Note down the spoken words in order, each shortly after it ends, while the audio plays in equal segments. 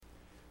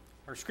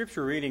Our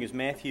scripture reading is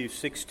Matthew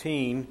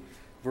 16,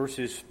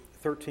 verses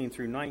 13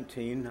 through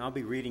 19. I'll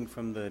be reading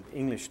from the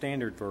English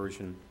Standard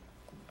Version.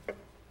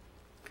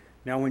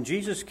 Now when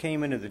Jesus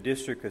came into the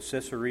district of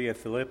Caesarea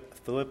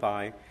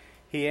Philippi,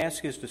 he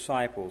asked his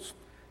disciples,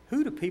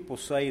 "Who do people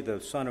say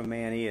the Son of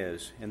Man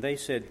is?" And they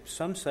said,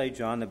 "Some say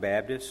John the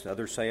Baptist,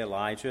 others say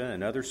Elijah,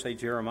 and others say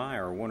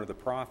Jeremiah or one of the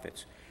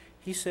prophets."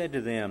 He said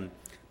to them,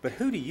 "But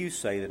who do you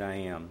say that I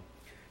am?"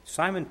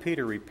 Simon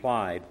Peter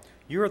replied,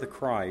 "You are the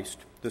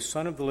Christ, the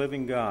Son of the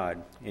living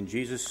God." And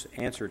Jesus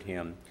answered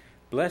him,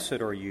 "Blessed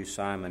are you,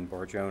 Simon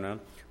Bar-Jonah,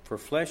 for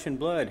flesh and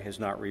blood has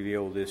not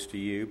revealed this to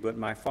you, but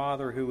my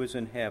Father who is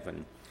in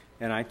heaven.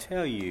 And I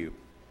tell you,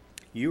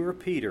 you are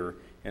Peter,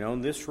 and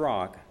on this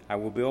rock I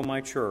will build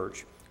my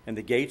church, and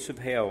the gates of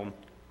hell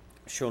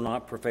shall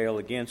not prevail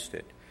against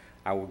it.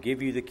 I will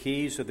give you the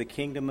keys of the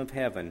kingdom of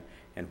heaven,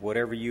 and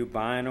whatever you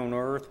bind on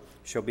earth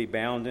shall be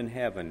bound in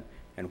heaven,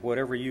 and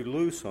whatever you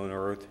loose on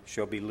earth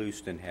shall be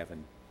loosed in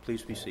heaven."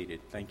 Please be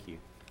seated. Thank you.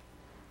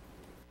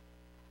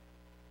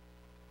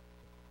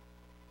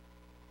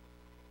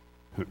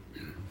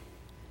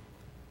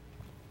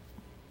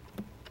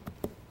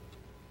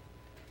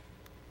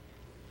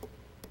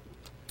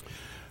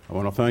 I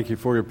want to thank you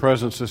for your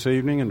presence this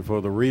evening and for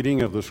the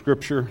reading of the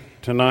Scripture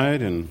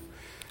tonight and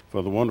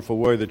for the wonderful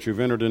way that you've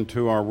entered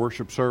into our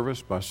worship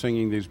service by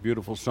singing these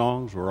beautiful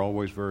songs. We're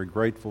always very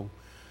grateful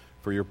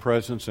for your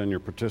presence and your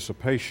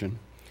participation.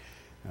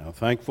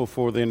 Thankful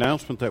for the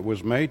announcement that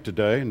was made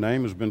today. A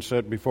name has been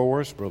set before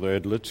us, Brother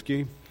Ed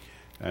Litsky,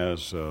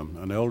 as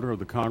an elder of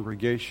the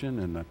congregation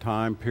in a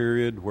time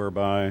period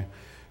whereby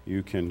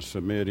you can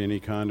submit any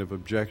kind of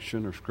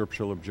objection or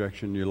scriptural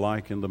objection you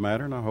like in the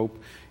matter, and I hope,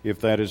 if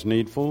that is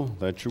needful,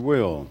 that you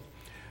will.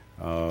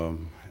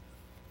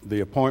 The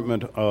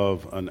appointment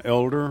of an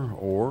elder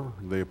or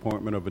the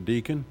appointment of a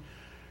deacon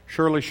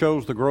surely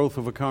shows the growth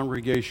of a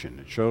congregation.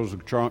 It shows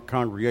the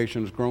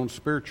congregation has grown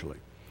spiritually.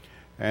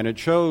 And it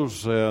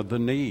shows the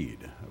need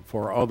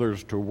for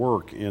others to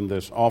work in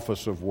this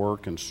office of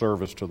work and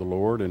service to the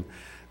Lord. And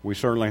we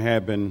certainly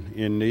have been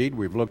in need.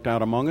 We've looked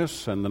out among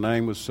us, and the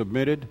name was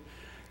submitted,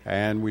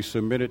 and we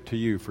submit it to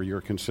you for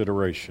your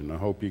consideration. I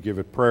hope you give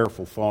it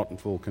prayerful thought and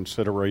full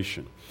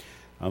consideration.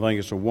 I think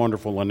it's a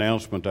wonderful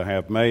announcement to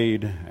have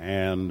made,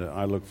 and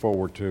I look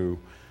forward to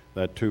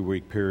that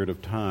 2-week period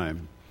of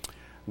time.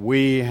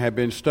 We have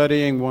been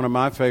studying one of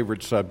my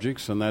favorite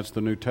subjects, and that's the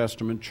New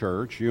Testament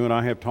church. You and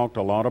I have talked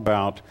a lot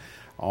about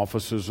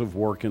offices of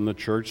work in the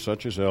church,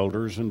 such as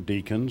elders and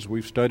deacons.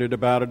 We've studied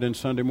about it in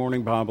Sunday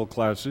morning Bible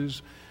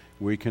classes.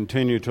 We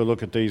continue to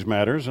look at these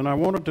matters, and I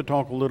wanted to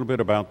talk a little bit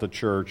about the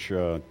church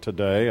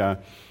today. I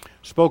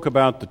spoke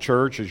about the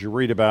church, as you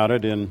read about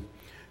it, in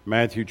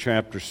Matthew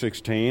chapter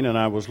 16, and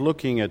I was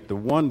looking at the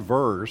one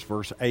verse,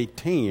 verse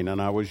 18, and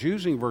I was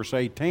using verse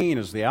 18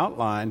 as the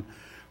outline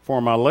for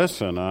my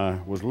lesson. I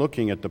was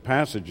looking at the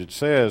passage. It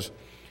says,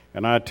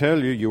 "And I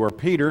tell you, you are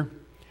Peter,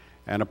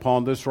 and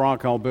upon this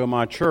rock I'll build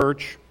my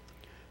church,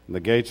 and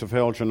the gates of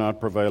hell shall not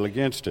prevail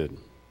against it."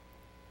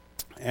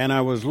 And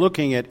I was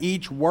looking at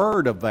each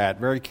word of that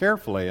very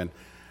carefully.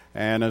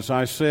 And as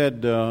I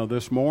said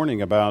this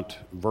morning about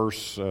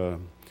verse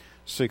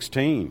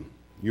 16,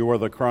 "You are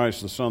the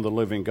Christ, the Son of the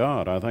living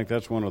God." I think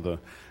that's one of the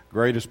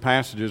greatest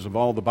passages of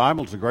all the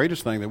Bible. It's the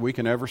greatest thing that we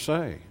can ever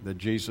say, that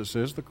Jesus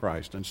is the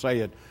Christ, and say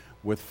it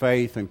with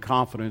faith and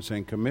confidence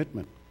and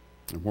commitment.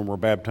 And when we're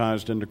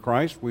baptized into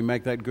Christ, we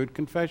make that good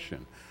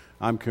confession.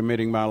 I'm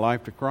committing my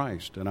life to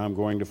Christ, and I'm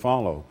going to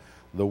follow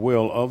the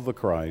will of the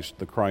Christ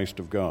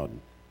of God.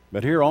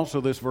 But here also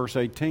this verse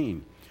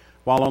 18.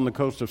 "While on the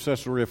coast of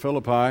Caesarea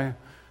Philippi,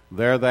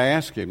 there they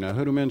asked him, 'Now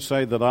who do men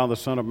say that I, the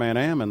Son of Man,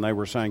 am?' And they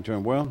were saying to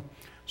him, 'Well,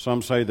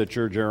 some say that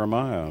you're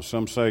Jeremiah,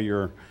 some say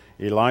you're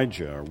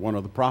Elijah, or one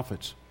of the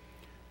prophets.'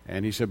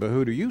 And he said, 'But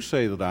who do you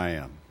say that I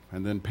am?'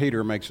 And then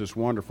Peter makes this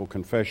wonderful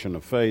confession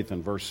of faith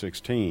in verse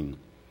 16.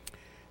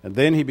 And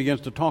then he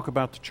begins to talk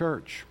about the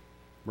church,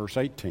 verse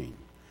 18.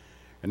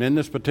 And in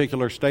this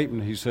particular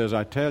statement, he says,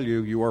 "I tell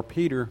you, you are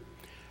Peter,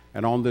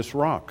 and on this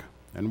rock."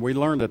 And we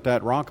learned that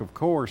that rock, of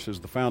course,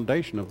 is the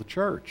foundation of the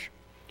church.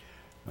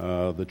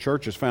 The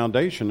church's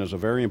foundation is a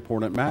very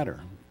important matter.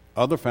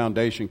 Other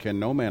foundation can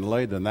no man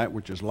lay than that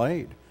which is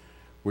laid,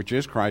 which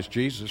is Christ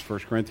Jesus,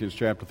 1 Corinthians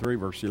chapter 3,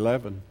 verse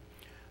 11.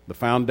 The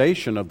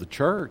foundation of the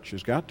church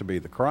has got to be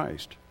the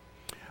Christ.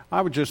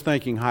 I was just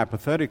thinking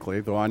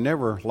hypothetically, though I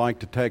never like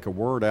to take a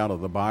word out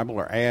of the Bible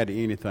or add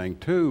anything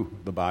to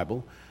the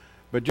Bible,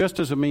 but just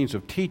as a means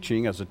of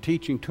teaching, as a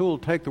teaching tool,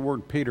 take the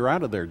word Peter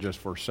out of there just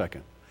for a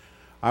second.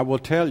 I will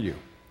tell you,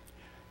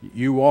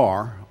 you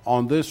are,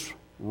 on this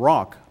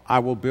rock I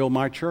will build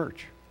my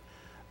church.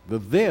 The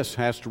 "this"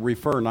 has to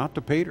refer not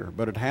to Peter,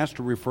 but it has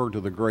to refer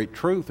to the great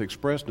truth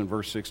expressed in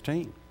verse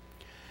 16.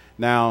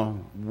 Now,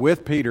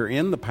 with Peter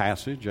in the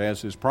passage,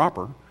 as is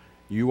proper,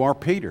 you are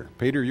Peter.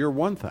 Peter, you're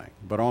one thing.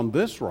 But on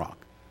this rock,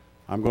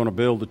 I'm going to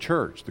build the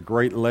church, the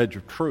great ledge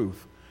of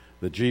truth,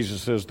 that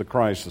Jesus is the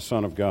Christ, the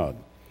Son of God.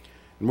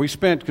 And we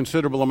spent a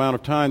considerable amount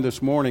of time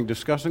this morning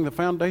discussing the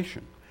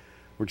foundation.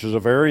 which is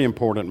a very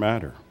important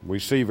matter. We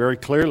see very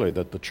clearly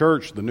that the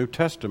church, the New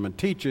Testament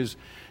teaches,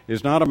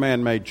 is not a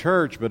man-made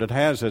church, but it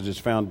has as its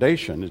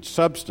foundation, its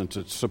substance,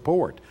 its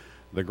support,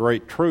 the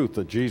great truth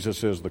that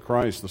Jesus is the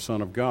Christ, the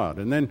Son of God.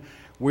 And then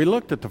we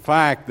looked at the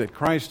fact that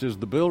Christ is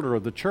the builder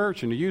of the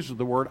church, and he uses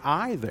the word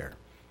I there.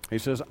 He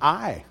says,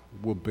 I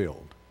will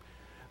build.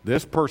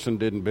 This person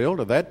didn't build,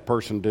 or that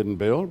person didn't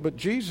build, but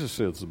Jesus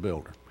is the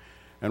builder.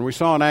 And we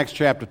saw in Acts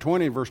chapter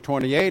 20, verse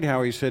 28,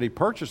 how he said he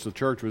purchased the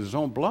church with his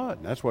own blood.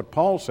 That's what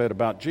Paul said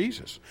about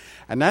Jesus.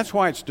 And that's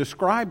why it's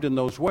described in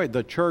those ways,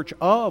 the church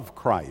of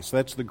Christ.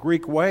 That's the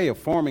Greek way of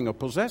forming a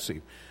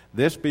possessive.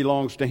 This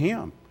belongs to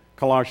him.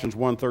 Colossians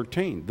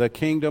 1:13, the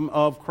kingdom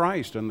of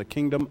Christ and the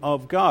kingdom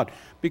of God.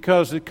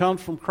 Because it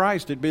comes from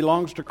Christ, it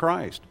belongs to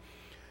Christ.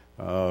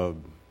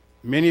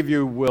 Many of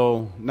you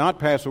will not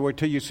pass away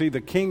till you see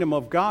the kingdom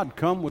of God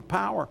come with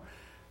power.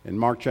 In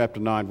Mark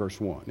chapter 9,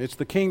 verse 1. It's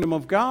the kingdom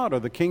of God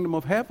or the kingdom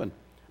of heaven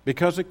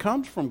because it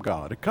comes from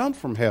God. It comes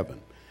from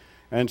heaven.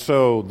 And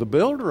so the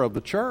builder of the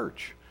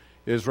church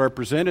is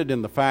represented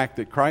in the fact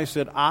that Christ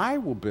said, I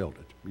will build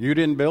it. You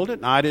didn't build it,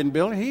 and I didn't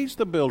build it. He's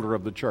the builder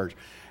of the church.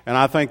 And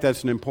I think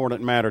that's an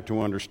important matter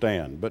to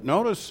understand. But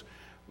notice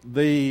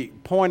the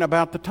point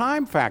about the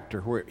time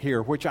factor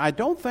here, which I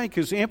don't think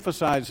is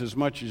emphasized as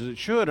much as it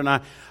should. And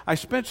I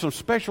spent some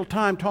special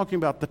time talking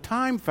about the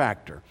time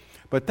factor.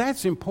 But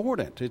that's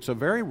important. It's a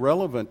very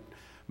relevant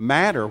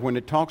matter when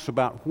it talks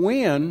about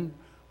when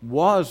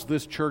was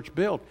this church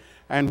built.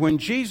 And when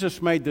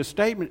Jesus made this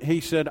statement, he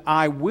said,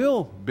 I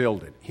will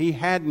build it. He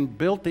hadn't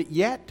built it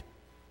yet.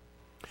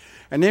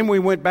 And then we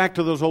went back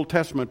to those Old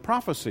Testament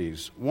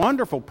prophecies.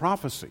 Wonderful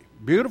prophecy.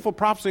 Beautiful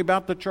prophecy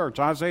about the church.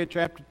 Isaiah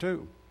chapter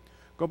 2.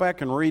 Go back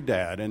and read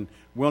that. And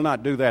we'll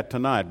not do that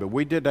tonight, but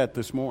we did that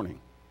this morning.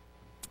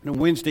 On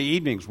Wednesday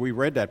evenings, we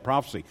read that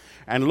prophecy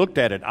and looked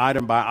at it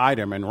item by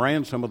item and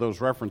ran some of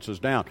those references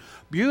down.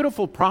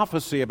 Beautiful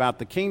prophecy about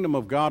the kingdom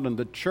of God and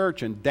the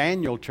church in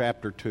Daniel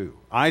chapter 2.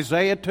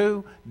 Isaiah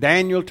 2,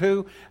 Daniel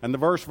 2, and the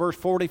verse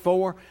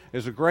 44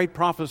 is a great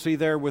prophecy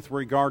there with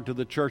regard to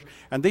the church.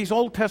 And these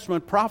Old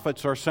Testament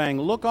prophets are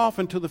saying, look off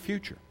into the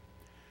future.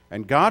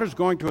 And God is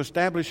going to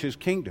establish his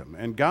kingdom,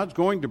 and God's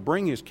going to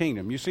bring his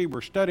kingdom. You see,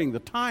 we're studying the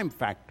time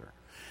factor.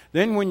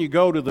 Then when you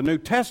go to the New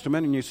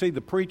Testament and you see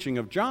the preaching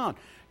of John,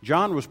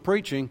 John was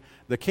preaching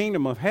the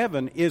kingdom of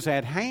heaven is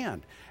at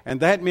hand. And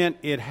that meant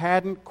it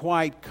hadn't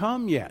quite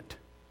come yet.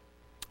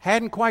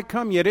 Hadn't quite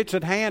come yet. It's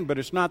at hand, but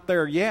it's not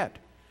there yet.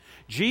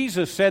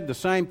 Jesus said the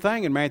same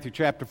thing in Matthew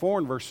chapter 4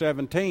 and verse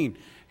 17.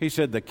 He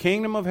said, the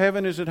kingdom of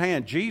heaven is at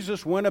hand.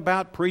 Jesus went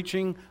about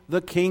preaching the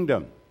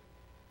kingdom.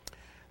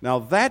 Now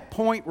that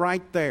point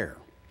right there,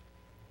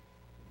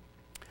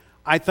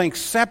 I think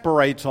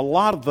separates a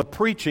lot of the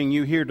preaching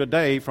you hear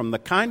today from the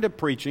kind of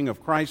preaching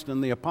of Christ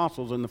and the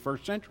apostles in the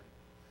first century.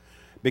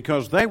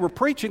 Because they were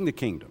preaching the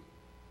kingdom.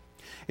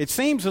 It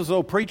seems as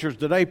though preachers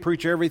today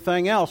preach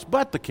everything else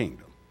but the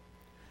kingdom.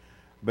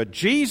 But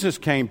Jesus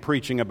came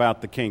preaching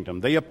about the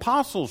kingdom. The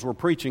apostles were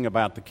preaching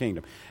about the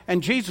kingdom.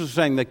 And Jesus was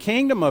saying, the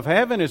kingdom of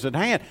heaven is at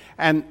hand.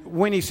 And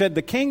when he said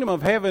the kingdom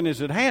of heaven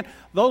is at hand,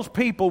 those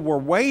people were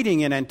waiting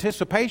in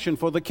anticipation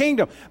for the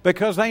kingdom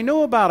because they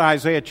knew about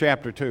Isaiah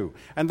chapter 2.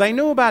 And they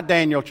knew about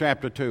Daniel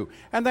chapter 2.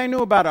 And they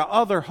knew about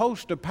other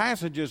host of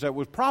passages that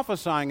was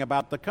prophesying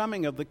about the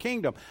coming of the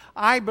kingdom.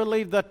 I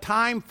believe the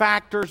time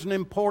factor is an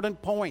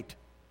important point.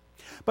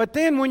 But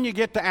then when you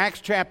get to Acts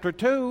chapter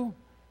 2,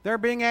 they're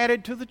being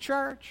added to the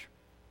church.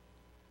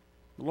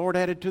 The Lord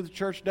added to the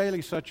church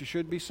daily such as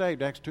should be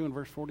saved. Acts 2 and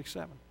verse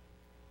 47.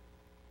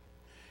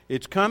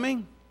 It's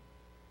coming.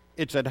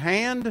 It's at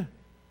hand.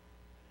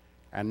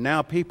 And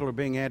now people are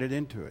being added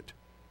into it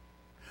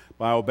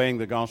by obeying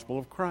the gospel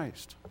of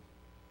Christ.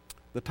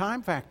 The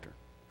time factor.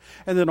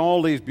 And then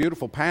all these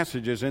beautiful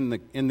passages in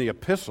the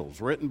epistles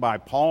written by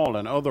Paul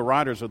and other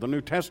writers of the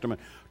New Testament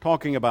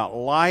talking about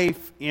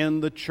life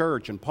in the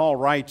church. And Paul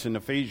writes in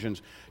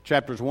Ephesians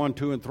chapters 1,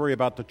 2, and 3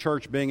 about the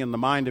church being in the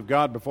mind of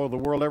God before the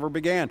world ever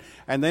began.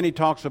 And then he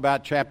talks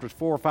about chapters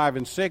 4, 5,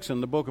 and 6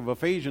 in the book of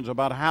Ephesians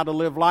about how to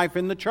live life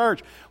in the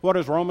church. What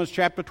is Romans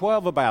chapter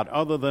 12 about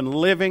other than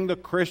living the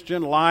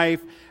Christian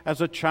life as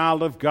a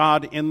child of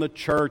God in the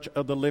church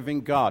of the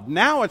living God?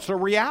 Now it's a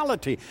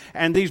reality.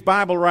 And these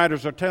Bible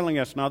writers are telling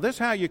us, now this is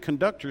how you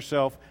conduct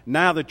yourself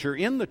now that you're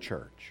in the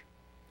church.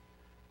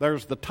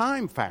 There's the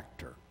time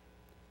factor.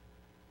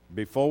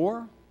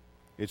 Before,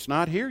 it's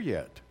not here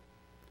yet.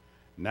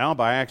 Now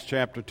by Acts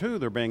chapter 2,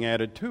 they're being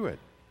added to it.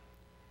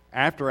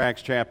 After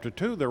Acts chapter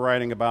 2, they're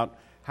writing about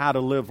how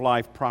to live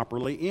life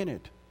properly in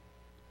it.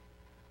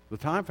 The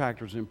time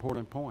factor is an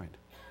important point.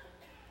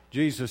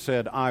 Jesus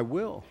said, I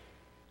will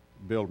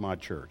build my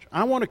church.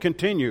 I want to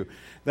continue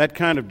that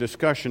kind of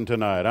discussion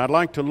tonight. I'd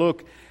like to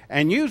look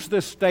and use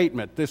this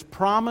statement, this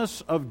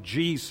promise of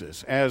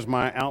Jesus as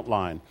my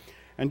outline.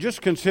 And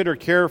just consider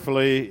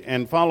carefully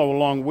and follow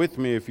along with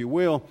me, if you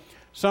will,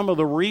 some of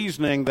the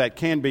reasoning that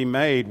can be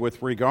made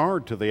with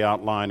regard to the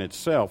outline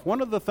itself.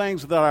 One of the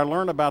things that I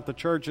learned about the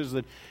church is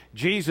that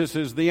Jesus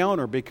is the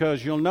owner,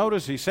 because you'll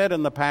notice he said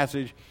in the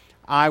passage,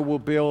 I will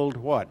build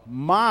what?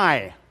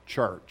 My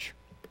church.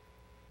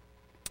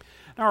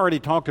 I already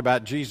talked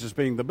about Jesus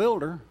being the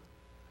builder,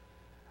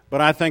 but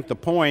I think the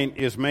point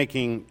is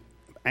being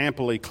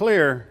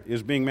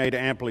made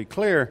amply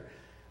clear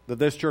that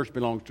this church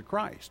belongs to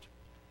Christ.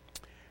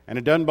 And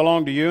it doesn't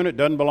belong to you and it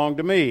doesn't belong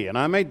to me. And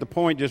I made the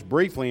point just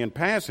briefly in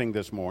passing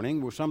this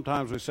morning, where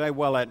sometimes we say,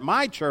 well, at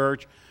my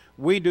church,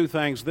 we do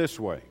things this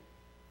way.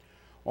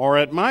 Or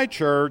at my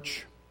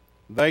church,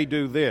 they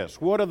do this.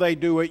 What do they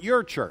do at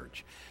your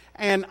church?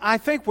 And I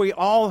think we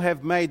all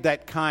have made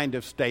that kind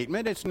of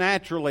statement. It's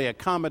naturally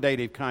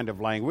accommodative kind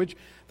of language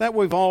that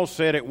we've all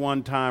said at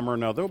one time or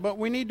another, but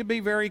we need to be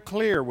very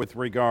clear with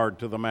regard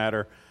to the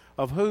matter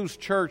of whose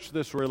church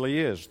this really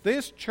is.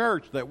 This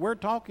church that we're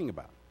talking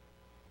about,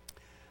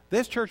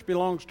 this church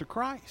belongs to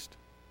Christ.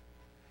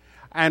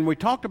 And we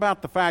talked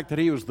about the fact that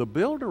He was the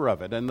builder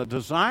of it and the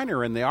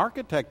designer and the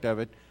architect of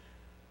it,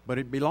 but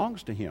it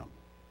belongs to Him.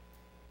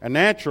 And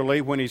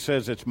naturally, when He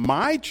says it's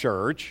my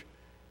church,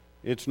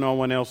 it's no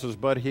one else's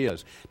but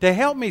His. To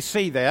help me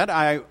see that,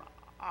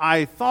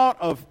 I thought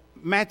of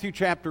Matthew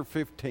chapter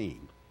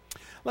 15.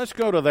 Let's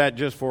go to that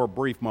just for a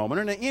brief moment.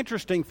 And an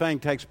interesting thing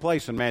takes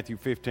place in Matthew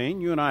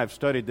 15. You and I have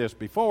studied this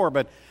before,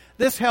 but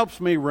this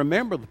helps me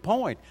remember the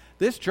point.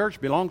 This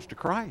church belongs to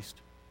Christ.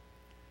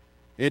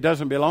 It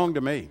doesn't belong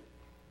to me.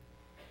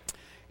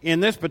 In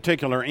this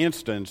particular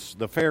instance,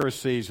 the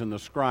Pharisees and the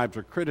scribes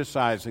are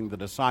criticizing the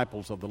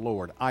disciples of the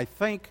Lord. I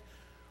think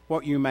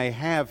what you may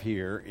have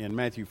here in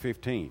Matthew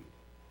 15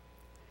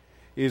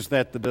 is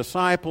that the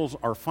disciples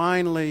are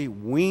finally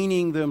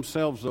weaning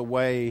themselves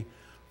away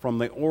from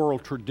the oral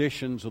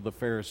traditions of the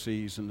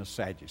Pharisees and the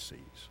Sadducees.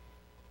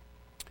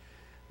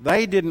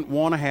 They didn't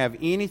want to have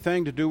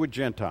anything to do with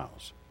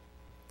Gentiles.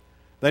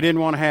 They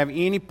didn't want to have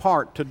any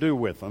part to do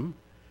with them.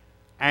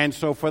 And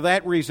so for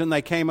that reason,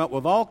 they came up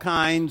with all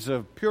kinds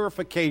of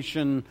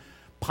purification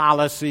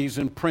policies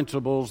and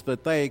principles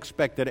that they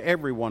expected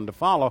everyone to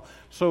follow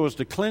so as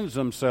to cleanse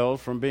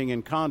themselves from being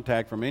in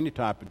contact from any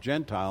type of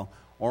Gentile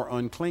or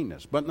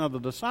uncleanness. But now the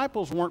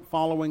disciples weren't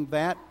following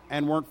that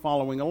and weren't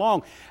following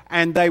along.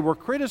 And they were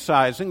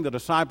criticizing the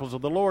disciples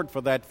of the Lord for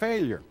that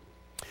failure.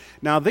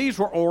 Now these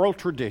were oral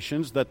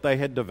traditions that they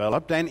had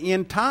developed, and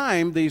in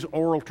time these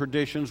oral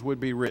traditions would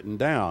be written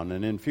down,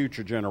 and in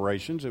future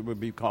generations it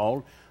would be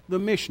called the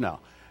Mishnah.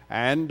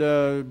 And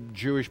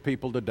Jewish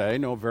people today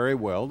know very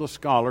well, the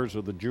scholars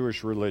of the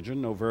Jewish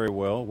religion know very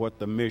well what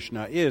the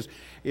Mishnah is.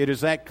 It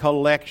is that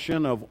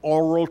collection of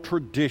oral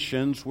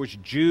traditions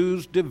which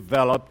Jews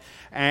developed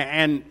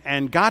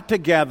and got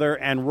together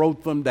and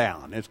wrote them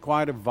down. It's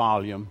quite a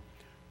volume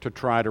to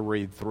try to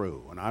read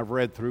through. And I've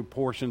read through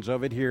portions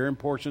of it here and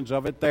portions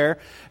of it there,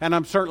 and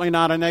I'm certainly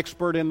not an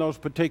expert in those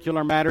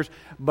particular matters,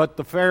 but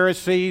the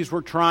Pharisees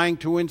were trying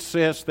to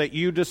insist that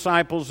you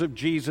disciples of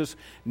Jesus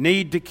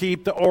need to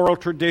keep the oral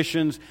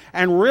traditions,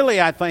 and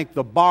really I think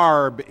the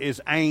barb is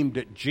aimed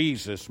at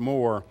Jesus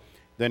more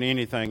than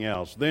anything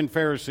else. Then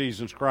Pharisees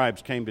and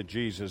scribes came to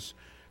Jesus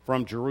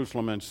from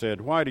Jerusalem and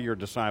said, "Why do your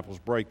disciples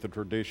break the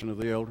tradition of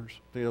the elders?"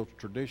 The elders'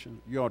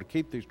 tradition. You ought to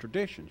keep these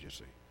traditions, you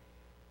see.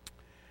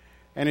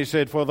 And he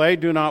said, "For they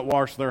do not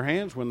wash their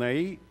hands when they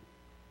eat."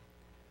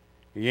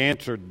 He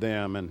answered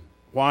them, "And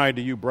why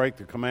do you break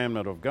the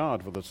commandment of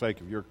God for the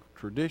sake of your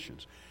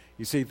traditions?"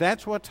 You see,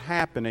 that's what's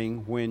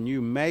happening when you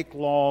make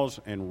laws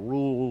and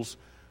rules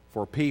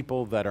for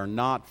people that are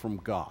not from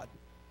God.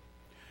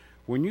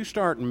 When you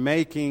start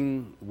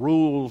making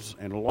rules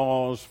and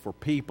laws for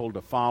people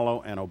to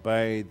follow and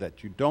obey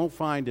that you don't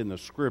find in the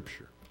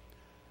Scripture,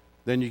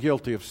 then you're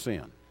guilty of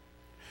sin.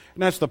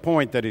 And that's the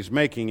point that he's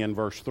making in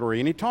verse 3.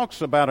 And he talks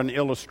about an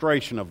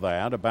illustration of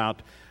that,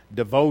 about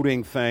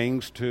devoting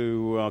things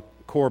to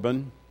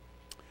Corban.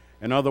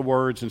 In other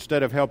words,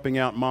 instead of helping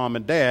out mom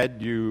and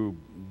dad, you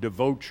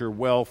devote your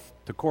wealth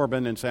to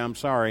Corban and say, "I'm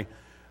sorry,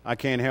 I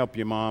can't help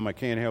you, Mom. I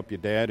can't help you,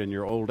 Dad, in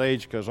your old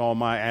age because all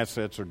my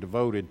assets are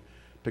devoted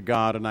to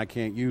God and I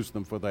can't use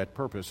them for that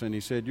purpose." And he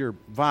said, you're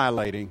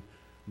violating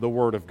the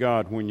Word of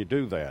God when you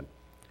do that.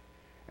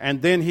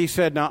 And then he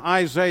said, now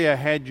Isaiah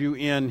had you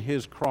in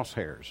his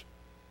crosshairs.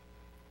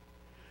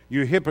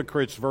 You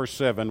hypocrites, verse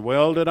 7.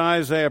 Well did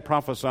Isaiah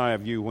prophesy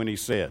of you when he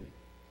said,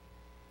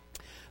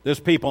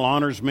 "This people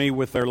honors me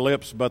with their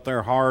lips, but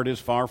their heart is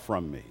far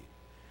from me.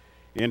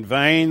 In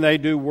vain they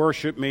do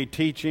worship me,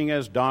 teaching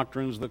as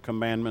doctrines the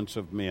commandments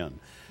of men."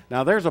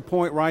 Now there's a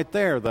point right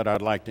there that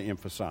I'd like to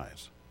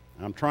emphasize.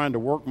 I'm trying to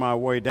work my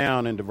way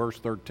down into verse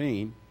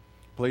 13.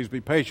 Please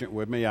be patient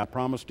with me. I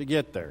promise to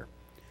get there.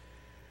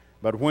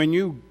 But when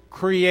you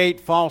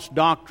create false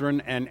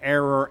doctrine and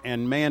error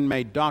and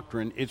man-made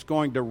doctrine, it's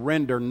going to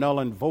render null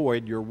and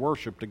void your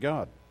worship to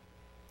God.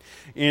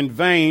 In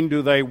vain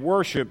do they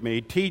worship me,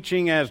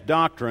 teaching as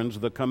doctrines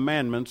the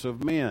commandments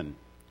of men.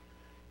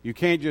 You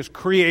can't just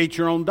create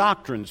your own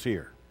doctrines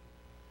here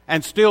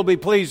and still be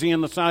pleasing in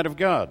the sight of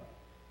God.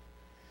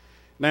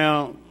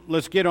 Now,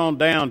 let's get on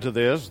down to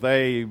this.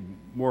 They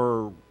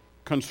were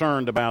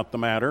concerned about the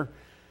matter.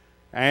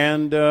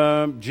 And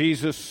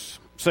Jesus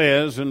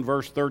says in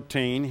verse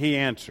 13, he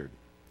answered,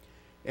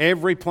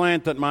 Every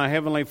plant that my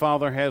Heavenly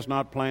Father has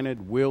not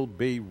planted will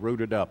be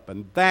rooted up.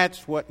 And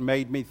that's what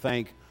made me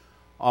think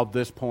of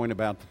this point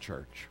about the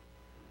church.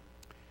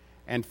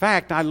 In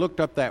fact, I looked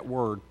up that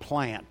word,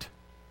 plant.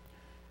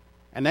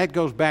 And that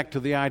goes back to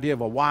the idea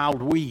of a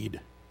wild weed.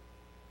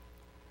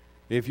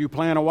 If you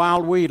plant a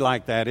wild weed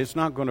like that, it's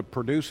not going to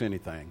produce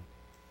anything.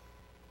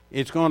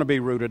 It's going to be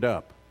rooted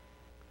up.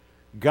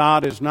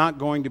 God is not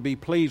going to be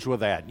pleased with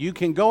that. You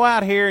can go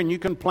out here and you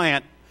can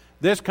plant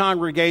this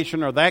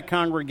congregation or that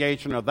kind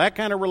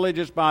of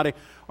religious body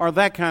or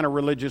that kind of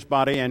religious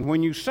body, and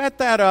when you set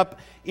that up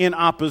in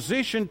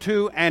opposition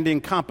to and in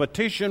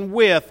competition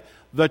with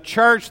the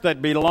church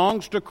that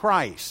belongs to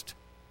Christ,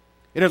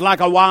 it is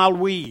like a wild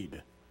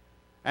weed,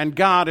 and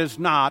God is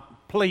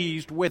not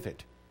pleased with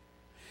it.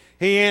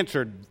 He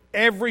answered,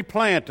 every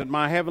plant that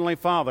my Heavenly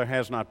Father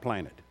has not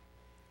planted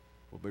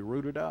will be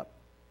rooted up.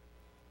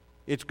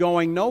 It's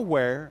going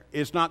nowhere.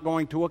 It's not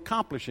going to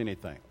accomplish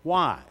anything.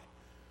 Why?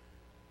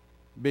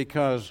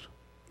 Because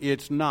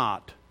it's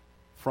not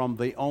from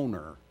the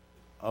owner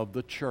of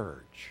the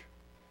church.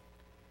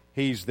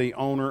 He's the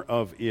owner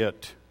of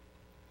it.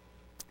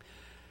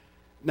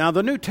 Now,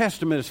 the New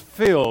Testament is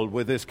filled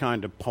with this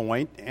kind of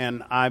point,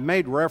 and I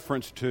made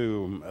reference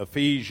to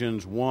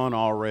Ephesians 1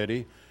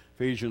 already.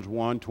 Ephesians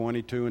 1,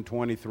 22 and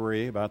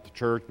 23, about the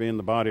church being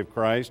the body of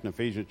Christ, and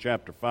Ephesians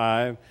chapter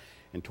 5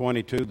 and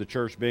 22, the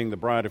church being the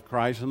bride of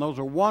Christ. And those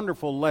are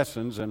wonderful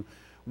lessons and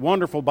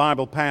wonderful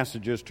Bible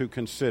passages to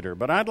consider.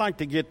 But I'd like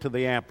to get to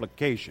the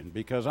application,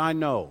 because I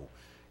know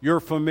you're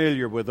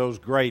familiar with those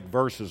great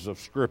verses of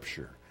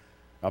Scripture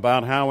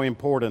about how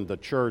important the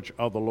church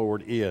of the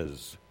Lord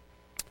is.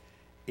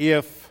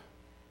 If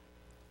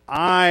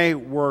I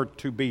were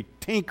to be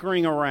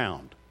tinkering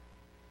around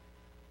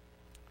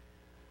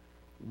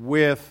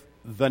with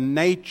the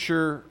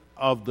nature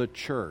of the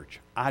church,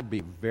 I'd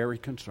be very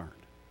concerned.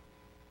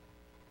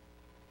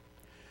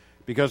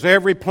 Because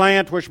every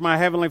plant which my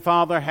Heavenly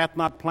Father hath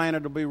not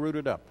planted will be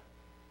rooted up.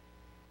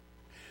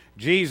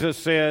 Jesus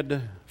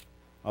said,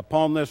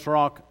 upon this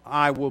rock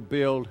I will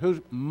build, who's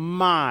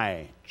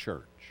my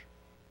church.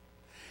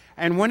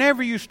 And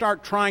whenever you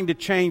start trying to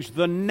change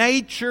the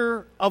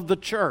nature of the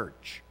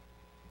church,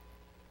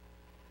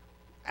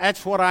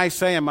 that's what I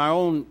say in my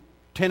own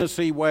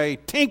Tennessee way,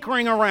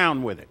 tinkering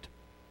around with it.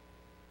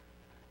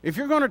 If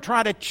you're going to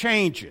try to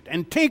change it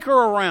and tinker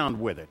around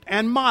with it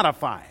and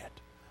modify it,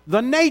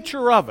 the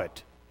nature of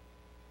it,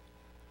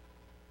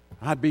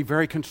 I'd be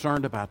very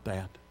concerned about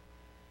that.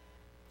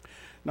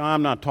 Now,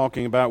 I'm not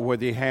talking about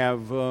whether you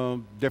have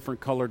different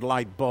colored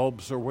light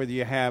bulbs or whether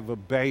you have a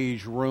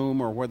beige room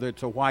or whether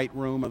it's a white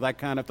room or that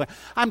kind of thing.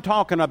 I'm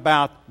talking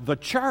about the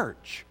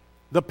church,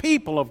 the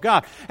people of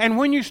God. And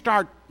when you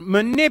start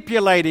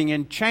manipulating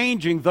and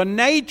changing the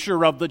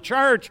nature of the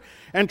church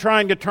and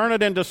trying to turn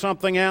it into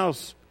something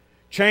else,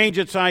 change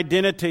its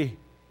identity,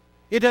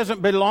 it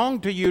doesn't belong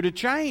to you to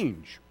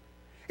change.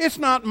 It's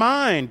not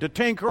mine to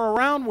tinker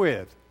around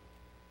with.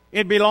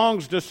 It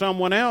belongs to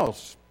someone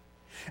else.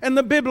 And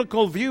the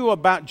biblical view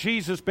about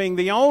Jesus being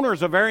the owner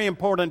is a very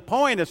important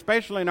point,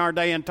 especially in our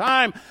day and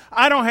time.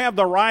 I don't have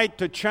the right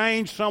to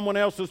change someone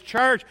else's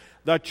church,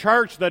 the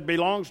church that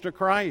belongs to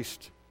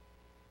Christ.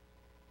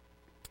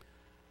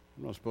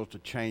 I'm not supposed to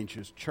change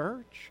His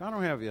church. I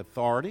don't have the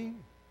authority.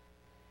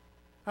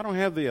 I don't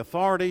have the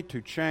authority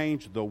to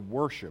change the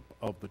worship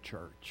of the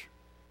church.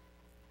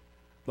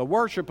 The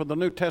worship of the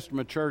New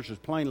Testament church is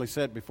plainly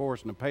set before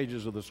us in the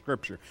pages of the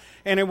Scripture.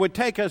 And it would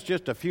take us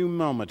just a few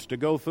moments to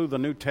go through the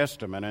New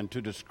Testament and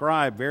to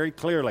describe very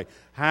clearly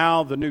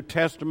how the New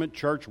Testament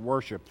church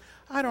worshiped.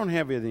 I don't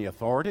have any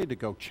authority to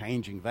go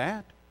changing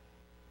that.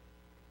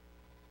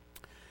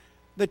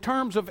 The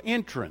terms of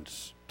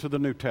entrance to the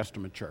New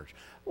Testament church.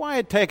 Why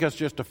it'd take us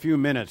just a few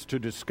minutes to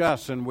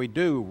discuss, and we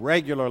do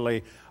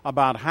regularly,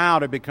 about how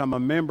to become a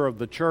member of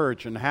the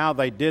church and how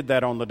they did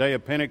that on the day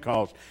of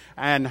Pentecost,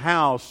 and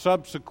how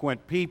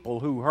subsequent people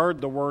who heard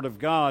the Word of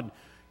God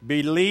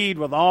believed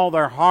with all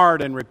their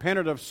heart and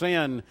repented of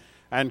sin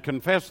and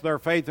confessed their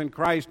faith in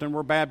Christ and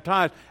were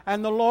baptized.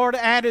 And the Lord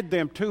added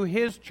them to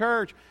His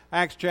church.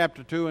 Acts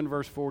chapter 2 and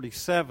verse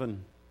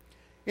 47.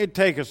 It'd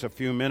take us a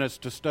few minutes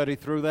to study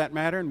through that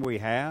matter, and we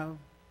have.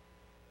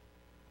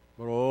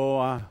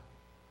 But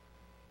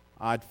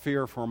I'd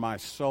fear for my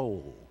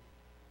soul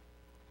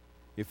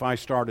if I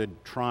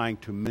started trying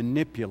to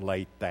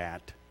manipulate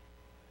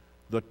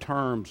the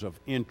terms of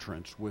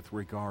entrance with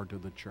regard to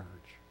the church.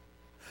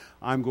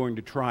 I'm going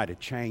to try to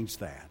change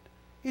that.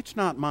 It's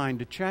not mine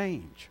to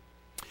change.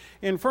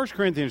 In 1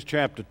 Corinthians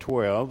chapter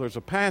 12, there's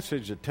a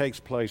passage that takes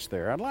place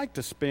there. I'd like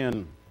to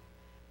spend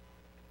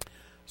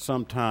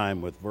some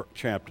time with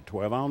chapter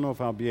 12. I don't know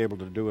if I'll be able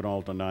to do it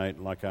all tonight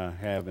like I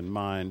have in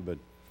mind, but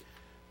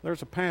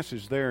there's a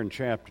passage there in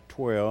chapter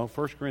 12,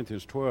 1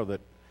 Corinthians 12,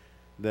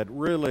 that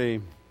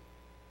really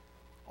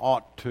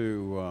ought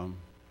to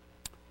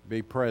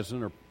be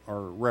present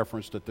or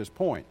referenced at this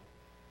point.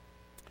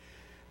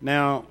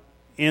 Now,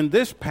 in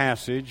this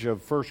passage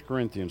of 1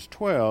 Corinthians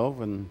 12,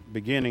 and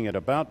beginning at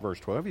about verse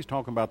 12, he's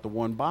talking about the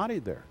one body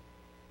there,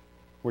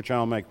 which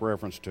I'll make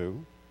reference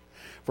to.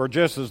 For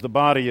just as the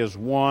body is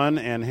one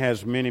and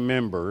has many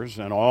members,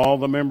 and all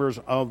the members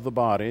of the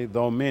body,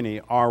 though many,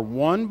 are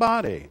one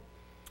body,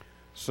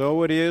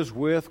 so it is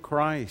with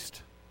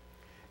Christ.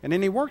 And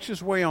then he works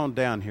his way on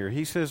down here.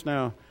 He says,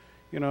 now,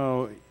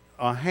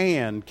 a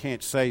hand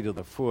can't say to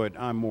the foot,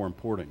 I'm more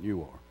important than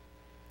you are.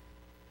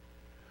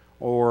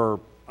 Or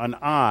an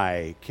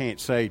eye can't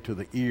say to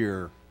the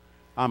ear,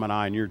 I'm an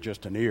eye and you're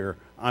just an ear.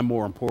 I'm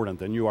more important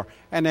than you are.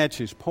 And that's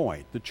his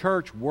point. The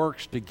church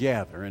works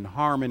together in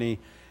harmony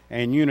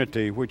and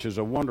unity, which is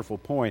a wonderful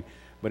point.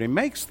 But he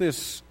makes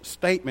this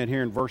statement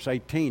here in verse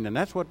 18, and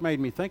that's what made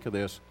me think of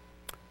this.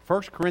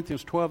 1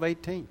 Corinthians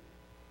 12:18.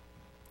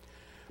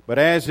 But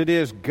as it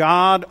is,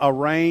 God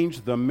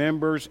arranged the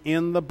members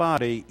in the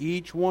body,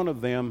 each one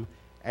of them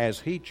as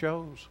He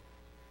chose.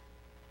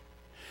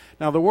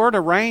 Now, the word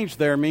arrange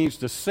there means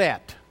to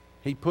set.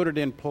 He put it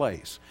in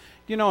place.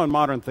 In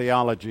modern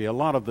theology, a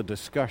lot of the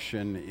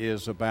discussion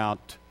is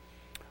about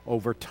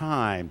over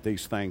time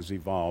these things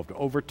evolved.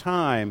 Over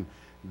time,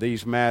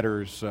 these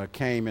matters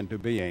came into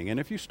being.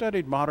 And if you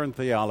studied modern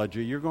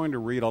theology, you're going to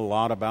read a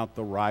lot about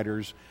the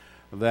writers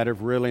that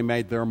have really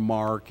made their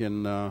mark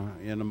in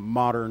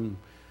modern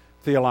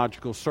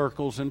theological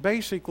circles. And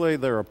basically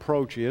their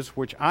approach is,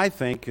 which I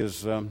think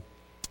is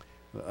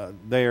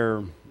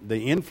the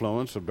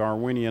influence of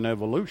Darwinian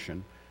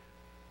evolution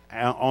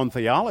on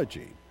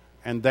theology.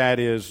 And that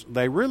is,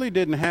 they really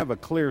didn't have a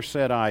clear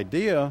set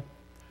idea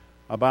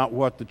about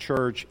what the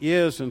church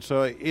is, and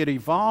so it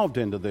evolved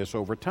into this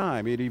over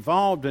time. It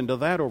evolved into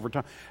that over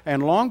time.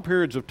 And long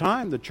periods of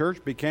time, the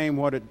church became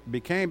what it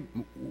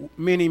became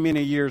many,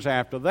 many years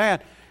after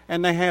that,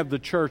 and they have the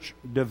church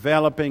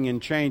developing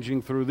and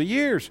changing through the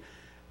years.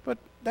 But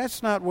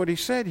that's not what he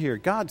said here.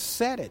 God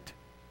set it.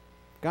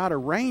 God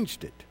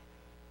arranged it.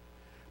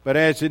 But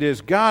as it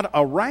is God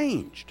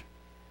arranged,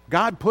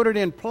 God put it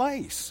in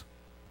place,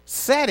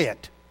 set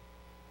it,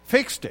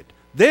 fixed it.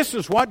 This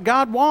is what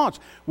God wants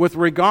with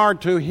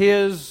regard to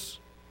His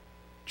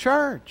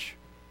church.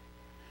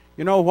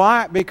 You know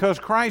why? Because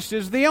Christ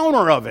is the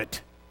owner of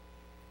it.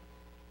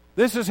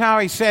 This is how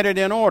He set it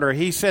in order.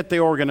 He set the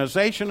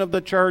organization of the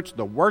church,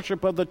 the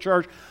worship of the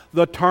church,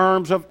 the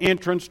terms of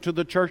entrance to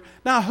the church.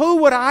 Now, who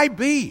would I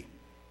be?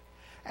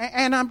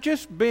 And I'm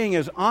just being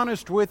as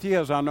honest with you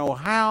as I know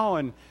how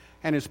and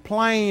as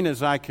plain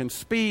as I can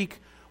speak.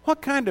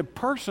 What kind of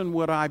person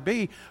would I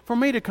be for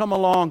me to come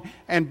along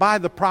and buy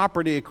the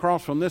property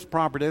across from this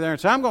property there and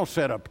say, I'm going to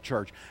set up a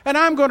church, and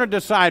I'm going to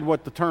decide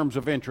what the terms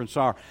of entrance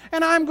are,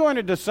 and I'm going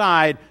to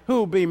decide who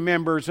will be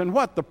members and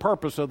what the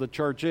purpose of the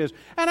church is,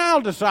 and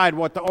I'll decide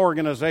what the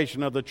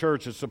organization of the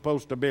church is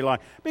supposed to be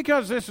like,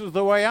 because this is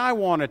the way I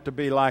want it to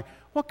be like.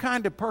 What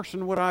kind of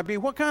person would I be?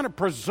 What kind of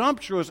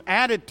presumptuous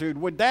attitude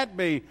would that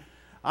be?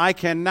 I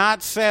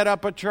cannot set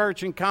up a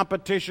church in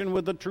competition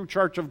with the true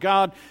church of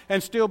God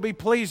and still be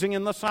pleasing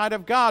in the sight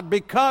of God,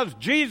 because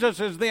Jesus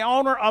is the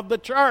owner of the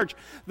church.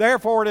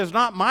 Therefore, it is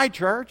not my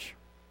church.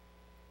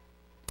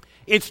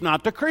 It's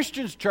not the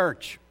Christian's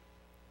church.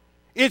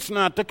 It's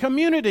not the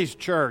community's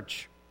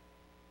church.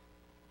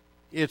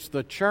 It's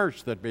the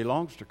church that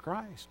belongs to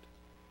Christ.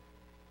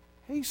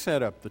 He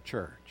set up the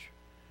church.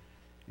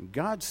 And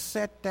God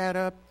set that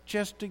up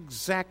just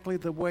exactly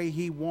the way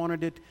He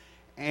wanted it.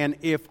 And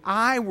if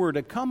I were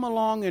to come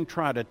along and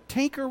try to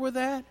tinker with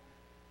that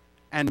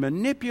and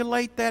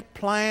manipulate that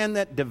plan,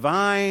 that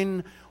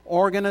divine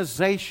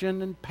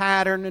organization and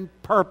pattern and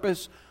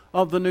purpose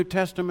of the New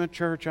Testament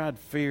church, I'd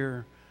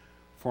fear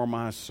for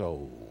my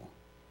soul.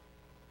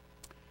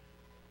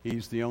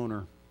 He's the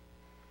owner.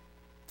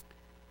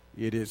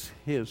 It is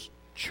His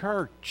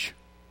church.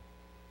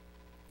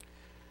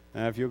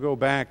 Now, if you'll go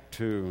back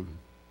to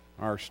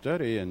our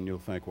study and you'll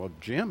think, well,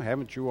 Jim,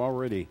 haven't you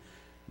already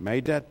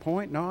made that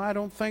point? No, I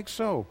don't think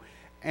so.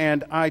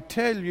 And I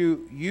tell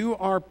you, you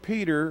are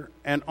Peter,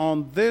 and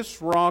on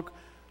this rock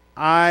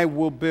I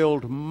will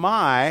build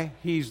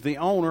he's the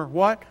owner,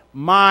 what?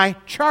 My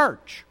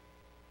church.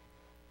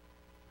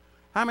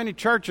 How many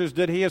churches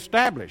did He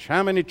establish?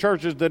 How many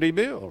churches did He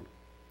build?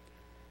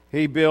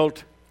 He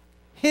built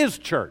His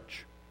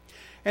church.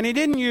 And He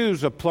didn't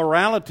use a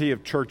plurality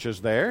of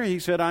churches there. He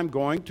said, I'm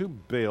going to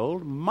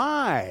build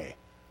my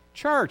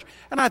church.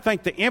 And I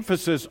think the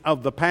emphasis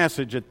of the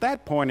passage at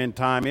that point in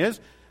time is,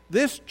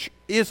 this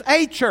is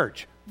a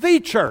church, the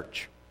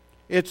church.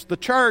 It's the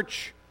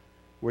church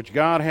which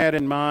God had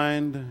in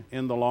mind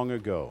in the long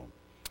ago.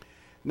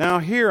 Now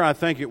here I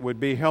think it would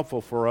be helpful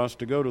for us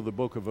to go to the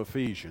book of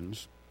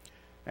Ephesians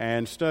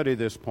and study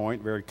this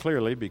point very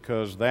clearly,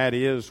 because that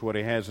is what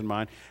he has in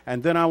mind.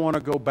 And then I want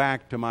to go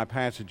back to my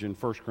passage in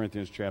 1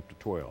 Corinthians chapter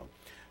 12.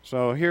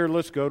 So here,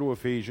 let's go to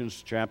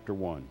Ephesians chapter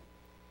 1.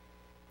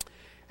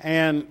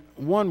 And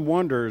one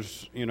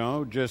wonders,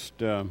 just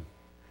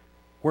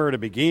where to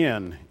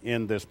begin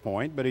in this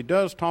point. But he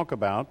does talk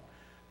about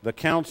the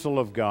counsel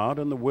of God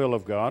and the will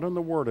of God and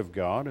the Word of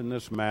God in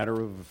this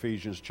matter of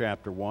Ephesians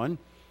chapter 1.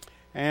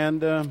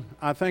 And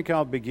I think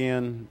I'll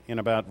begin in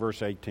about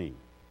verse 18.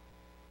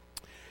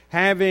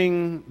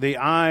 Having the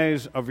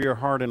eyes of your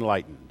heart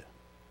enlightened,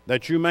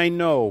 that you may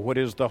know what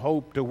is the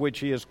hope to which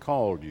He has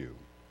called you,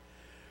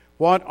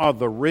 what are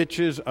the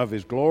riches of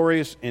His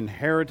glorious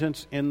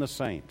inheritance in the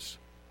saints,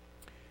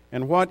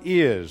 and what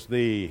is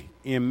the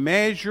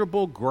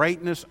immeasurable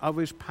greatness of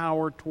His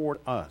power toward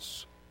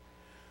us,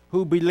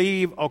 who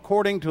believe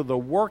according to the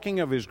working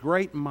of His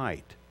great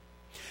might,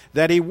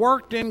 that He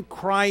worked in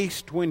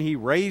Christ when He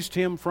raised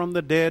Him from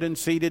the dead and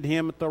seated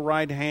Him at the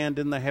right hand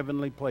in the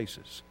heavenly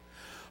places,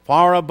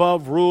 far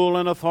above rule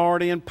and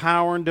authority and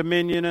power and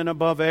dominion, and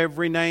above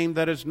every name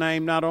that is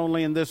named, not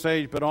only in this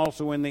age but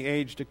also in the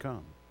age to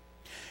come,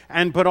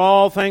 and put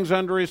all things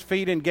under His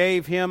feet, and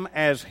gave Him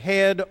as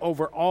head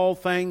over all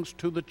things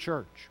to the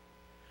church,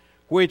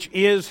 which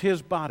is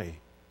His body,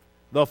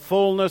 the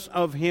fullness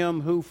of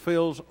Him who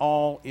fills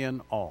all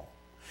in all.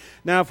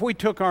 Now, if we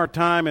took our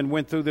time and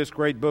went through this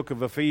great book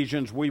of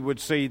Ephesians, we would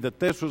see that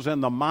this was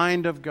in the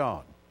mind of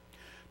God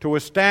to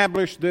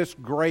establish this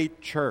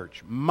great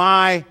church.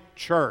 My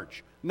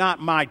church.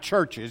 Not my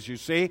churches, you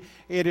see.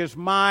 It is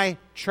my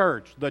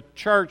church, the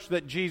church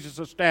that Jesus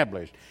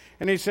established.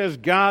 And He says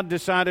God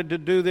decided to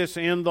do this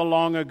in the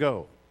long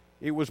ago.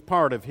 It was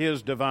part of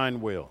His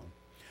divine will.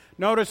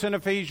 Notice in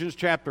Ephesians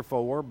chapter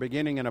 4,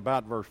 beginning in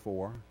about verse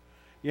 4,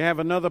 you have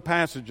another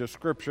passage of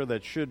Scripture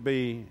that should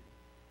be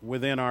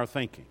within our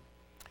thinking.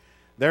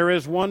 There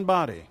is one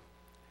body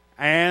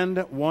and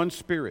one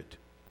Spirit,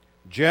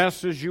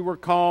 just as you were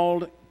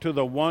called to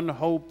the one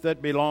hope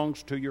that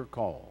belongs to your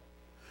call.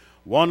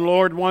 One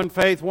Lord, one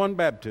faith, one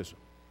baptism,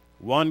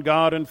 one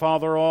God and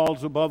Father, all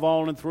is above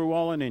all and through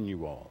all and in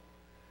you all.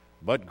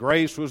 But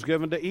grace was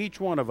given to each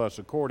one of us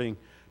according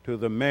to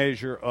the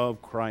measure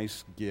of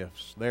Christ's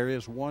gifts. There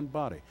is one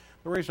body.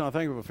 The reason I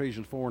think of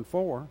Ephesians 4 and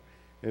 4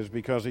 is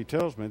because he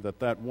tells me that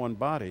that one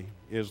body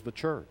is the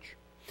church.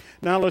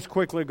 Now let's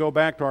quickly go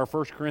back to our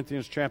 1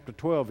 Corinthians chapter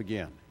 12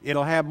 again.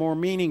 It'll have more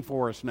meaning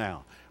for us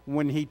now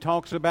when he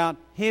talks about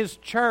his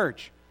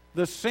church,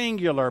 the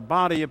singular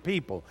body of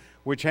people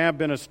which have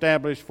been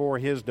established for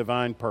his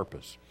divine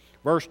purpose.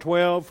 Verse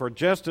 12, for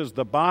just as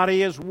the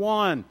body is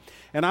one,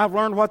 and I've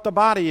learned what the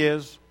body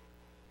is.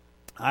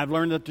 I've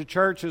learned that the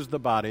church is the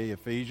body,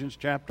 Ephesians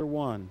chapter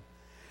 1.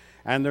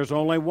 And there's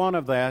only one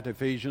of that,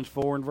 Ephesians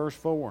 4 and verse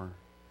 4.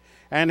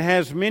 And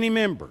has many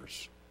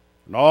members.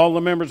 And all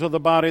the members of the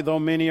body, though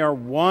many, are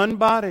one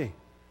body.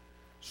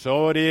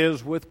 So it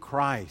is with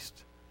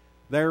Christ.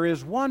 There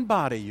is one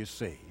body, you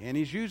see. And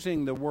he's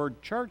using the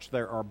word church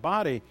there, or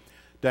body,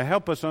 to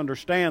help us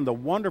understand the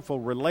wonderful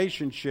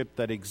relationship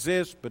that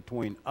exists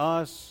between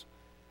us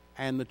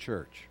and the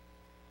church.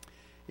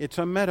 It's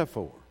a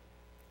metaphor.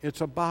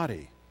 It's a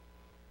body.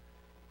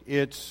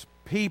 It's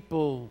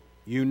people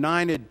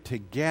united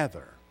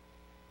together,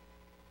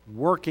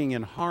 working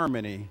in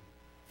harmony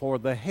for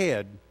the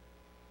head,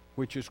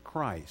 which is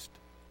Christ.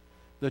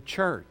 The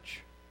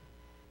church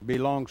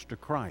belongs to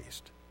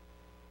Christ.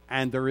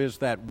 And there is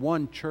that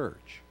one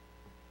church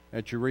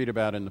that you read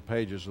about in the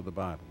pages of the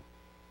Bible.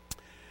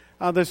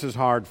 This is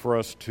hard for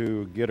us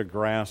to get a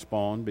grasp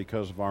on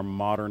because of our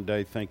modern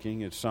day thinking.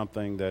 It's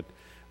something that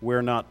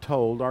we're not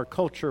told. Our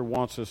culture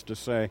wants us to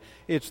say,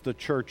 it's the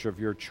church of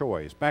your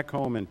choice. Back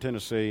home in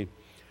Tennessee,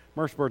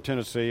 Murfreesboro,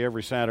 Tennessee,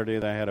 every Saturday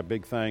they had a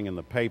big thing in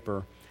the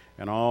paper,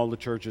 and all the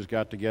churches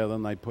got together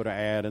and they put an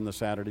ad in the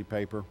Saturday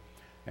paper,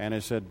 and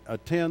it said,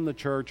 attend the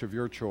church of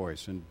your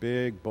choice, in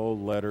big,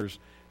 bold letters,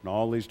 and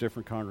all these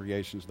different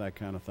congregations, that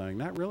kind of thing.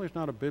 That really is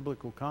not a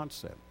biblical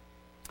concept.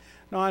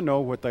 Now, I know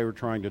what they were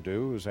trying to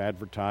do is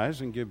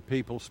advertise and give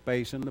people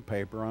space in the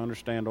paper. I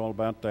understand all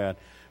about that.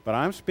 But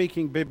I'm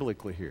speaking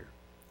biblically here.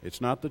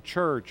 It's not the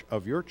church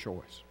of your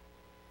choice.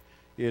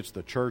 It's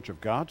the church of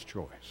God's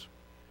choice.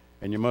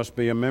 And you must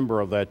be a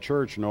member of that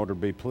church in order to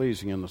be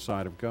pleasing in the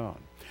sight of God.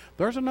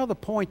 There's another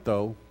point,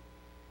 though,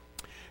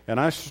 and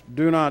I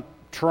do not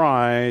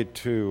try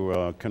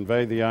to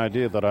convey the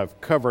idea that I've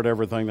covered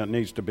everything that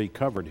needs to be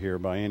covered here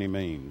by any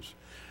means.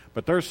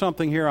 But there's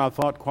something here I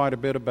thought quite a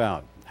bit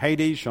about.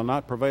 Hades shall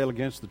not prevail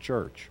against the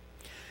church.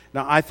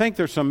 Now, I think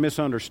there's some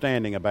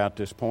misunderstanding about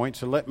this point,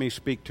 so let me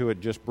speak to it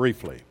just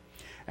briefly.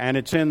 And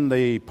it's in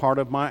the part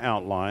of my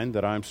outline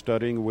that I'm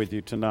studying with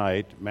you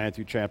tonight,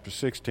 Matthew chapter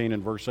 16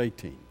 and verse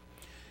 18.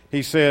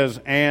 He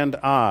says, and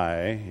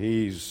I,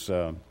 he's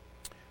the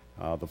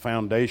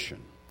foundation,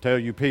 tell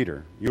you,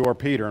 Peter, you are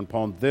Peter, and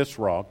upon this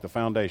rock, the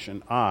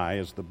foundation, I,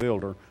 as the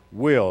builder,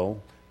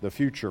 will, the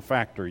future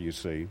factor, you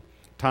see,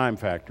 time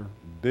factor,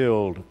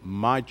 build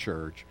my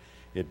church.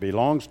 It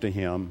belongs to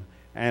him,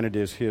 and it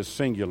is his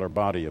singular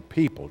body of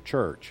people,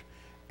 church.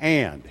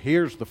 And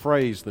here's the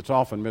phrase that's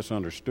often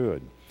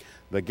misunderstood.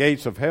 The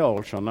gates of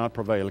hell shall not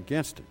prevail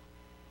against it.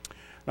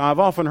 Now, I've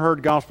often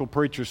heard gospel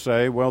preachers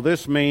say, well,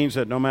 this means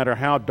that no matter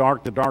how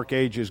dark the dark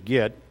ages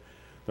get,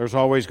 there's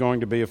always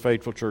going to be a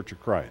faithful church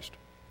of Christ.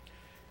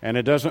 And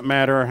it doesn't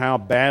matter how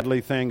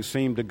badly things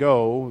seem to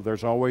go,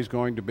 there's always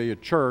going to be a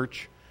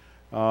church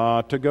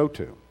to go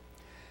to.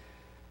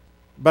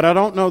 But I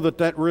don't know that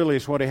that really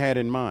is what he had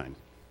in mind.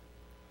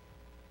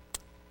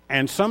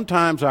 And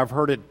sometimes I've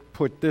heard it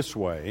put this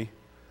way,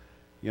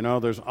 you know,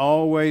 there's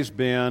always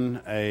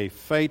been a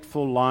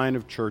faithful line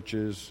of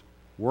churches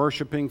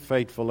worshiping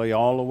faithfully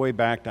all the way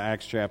back to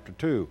Acts chapter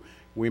 2.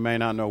 We may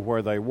not know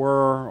where they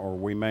were, or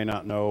we may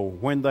not know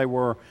when they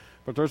were,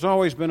 but there's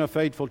always been a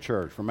faithful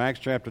church from Acts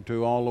chapter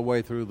 2 all the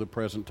way through the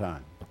present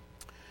time.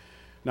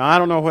 Now, I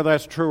don't know whether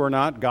that's true or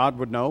not. God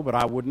would know, but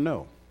I wouldn't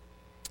know.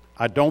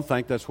 I don't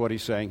think that's what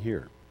he's saying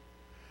here.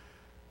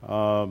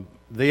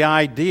 The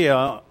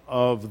idea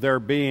of there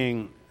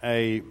being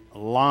a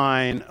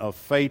line of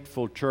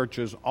faithful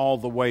churches all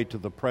the way to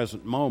the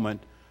present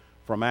moment,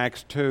 from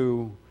Acts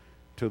 2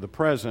 to the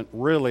present,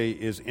 really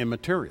is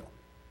immaterial.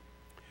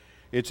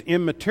 It's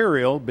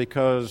immaterial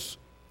because,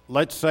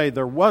 let's say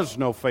there was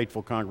no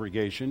faithful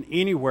congregation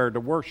anywhere to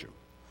worship.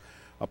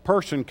 A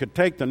person could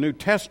take the New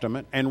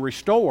Testament and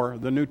restore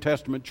the New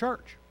Testament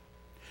church.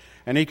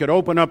 And he could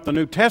open up the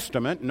New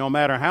Testament, no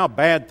matter how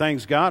bad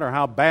things got or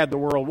how bad the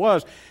world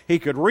was, he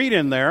could read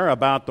in there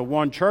about the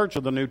one church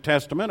of the New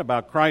Testament,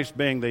 about Christ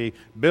being the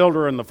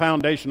builder and the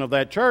foundation of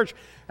that church,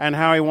 and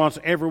how he wants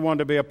everyone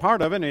to be a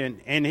part of it.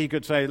 And he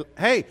could say,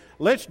 hey,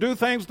 let's do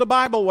things the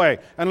Bible way,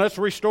 and let's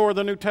restore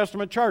the New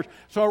Testament church.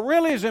 So it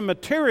really is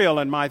immaterial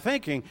in my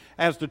thinking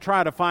as to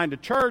try to find a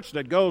church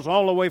that goes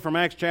all the way from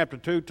Acts chapter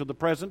 2 to the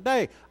present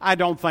day. I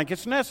don't think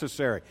it's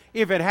necessary.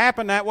 If it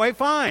happened that way,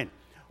 fine.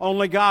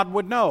 Only God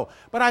would know.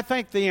 But I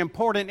think the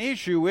important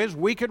issue is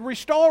we could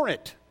restore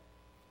it.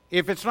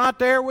 If it's not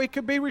there, we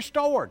could be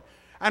restored.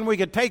 And we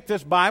could take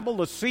this Bible,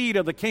 the seed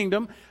of the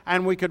kingdom,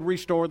 and we could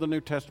restore the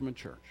New Testament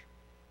church.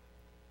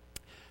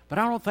 But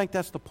I don't think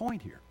that's the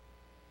point here.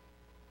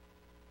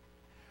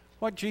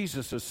 What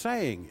Jesus is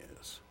saying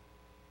is,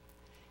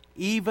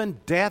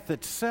 even death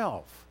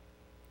itself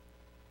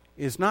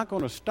is not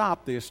going to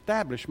stop the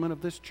establishment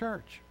of this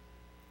church.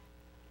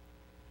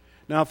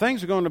 Now,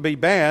 things are going to be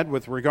bad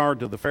with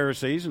regard to the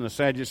Pharisees and the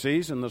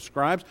Sadducees and the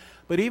scribes,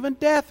 but even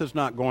death is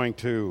not going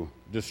to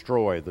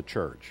destroy the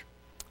church.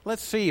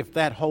 Let's see if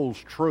that holds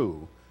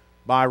true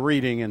by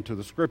reading into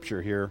the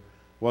Scripture here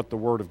what the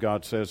Word of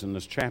God says in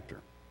this chapter.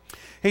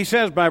 He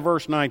says by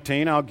verse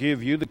 19, I'll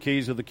give you the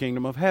keys of the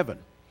kingdom of heaven.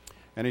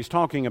 And he's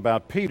talking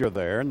about Peter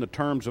there in the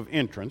terms of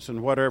entrance,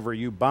 and whatever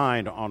you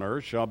bind on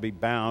earth shall be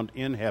bound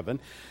in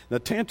heaven. The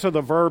tense of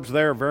the verbs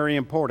there are very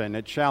important.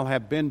 It shall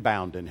have been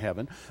bound in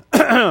heaven.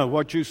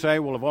 What you say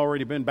will have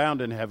already been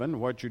bound in heaven.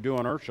 What you do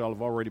on earth shall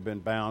have already been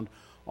bound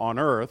on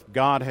earth.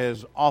 God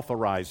has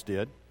authorized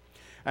it.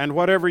 And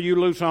whatever you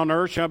loose on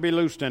earth shall be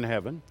loosed in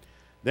heaven.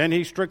 Then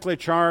he strictly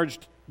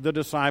charged the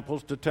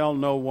disciples to tell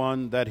no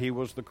one that he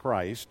was the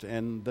Christ,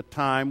 and the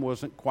time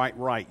wasn't quite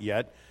right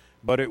yet,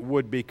 but it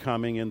would be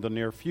coming in the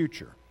near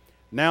future.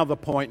 Now the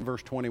point in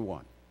verse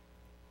 21.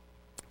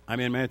 I'm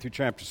in Matthew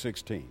chapter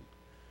 16.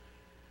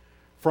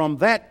 From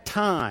that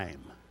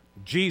time,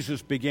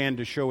 Jesus began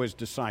to show his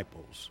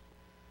disciples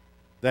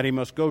that he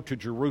must go to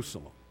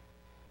Jerusalem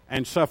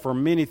and suffer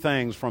many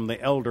things from the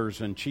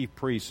elders and chief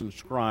priests and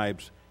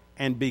scribes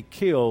and be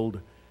killed,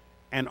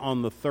 and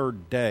on the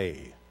third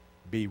day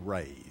be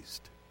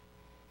raised.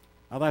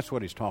 Now that's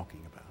what he's talking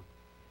about.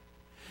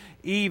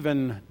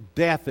 Even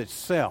death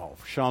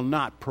itself shall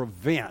not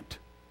prevent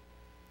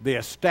the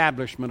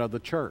establishment of the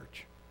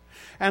church.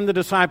 And the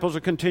disciples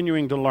are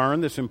continuing to learn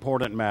this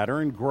important matter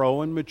and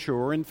grow and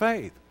mature in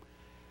faith.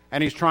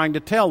 And he's trying to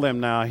tell them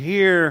now,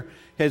 here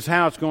is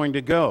how it's going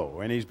to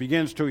go. And he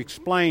begins to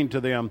explain to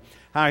them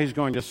how he's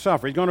going to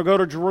suffer. He's going to go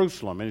to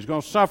Jerusalem, and he's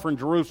going to suffer in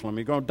Jerusalem.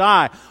 He's going to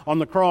die on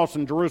the cross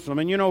in Jerusalem.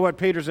 And you know what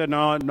Peter said?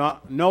 No,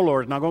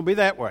 Lord, it's not going to be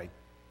that way.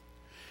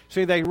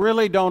 See, they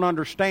really don't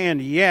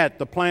understand yet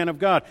the plan of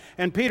God.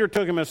 And Peter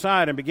took him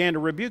aside and began to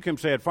rebuke him,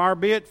 said, far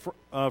be it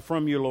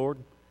from you, Lord.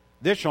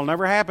 This shall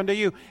never happen to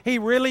you. He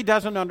really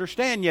doesn't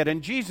understand yet.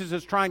 And Jesus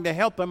is trying to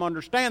help them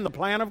understand the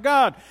plan of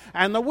God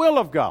and the will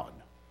of God.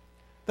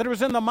 That it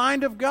was in the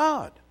mind of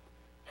God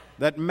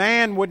that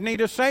man would need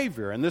a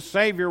Savior. And this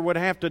Savior would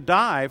have to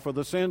die for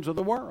the sins of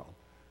the world.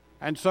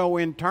 And so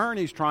in turn,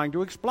 he's trying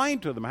to explain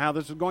to them how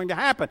this is going to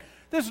happen.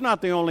 This is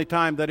not the only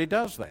time that he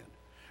does that.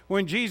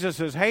 When Jesus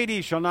says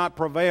Hades shall not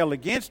prevail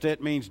against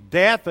it, means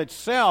death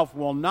itself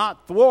will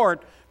not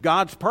thwart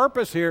God's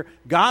purpose here.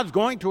 God's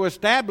going to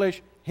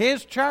establish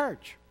his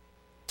church.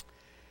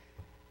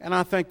 And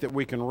I think that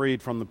we can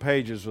read from the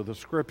pages of the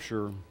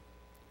Scripture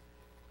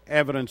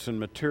evidence and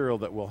material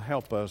that will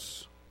help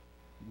us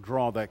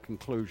draw that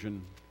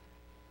conclusion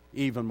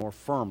even more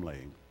firmly.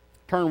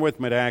 Turn with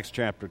me to Acts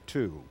chapter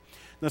 2. In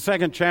the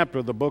second chapter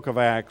of the book of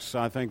Acts,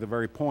 I think the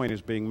very point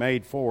is being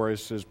made for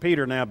us as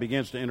Peter now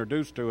begins to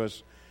introduce to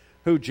us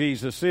who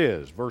Jesus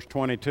is. Verse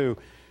 22,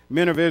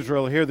 men of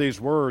Israel, hear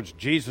these words,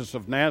 Jesus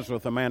of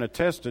Nazareth, a man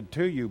attested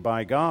to you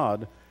by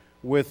God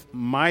with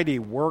mighty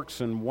works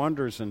and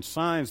wonders and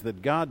signs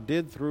that God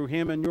did through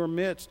him in your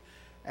midst,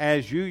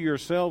 as you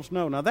yourselves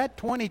know. Now that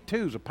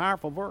 22 is a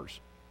powerful verse.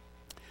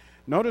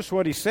 Notice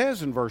what he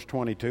says in verse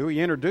 22.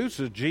 He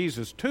introduces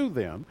Jesus to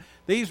them.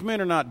 These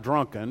men are not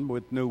drunken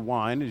with new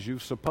wine, as you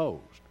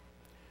supposed.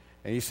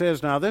 And he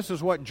says, now this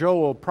is what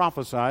Joel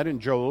prophesied in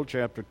Joel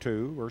chapter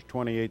 2, verse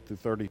 28 through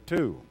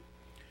 32.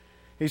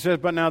 He says,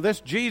 but now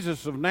this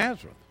Jesus of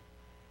Nazareth,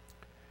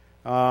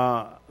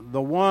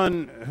 the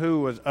one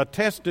who was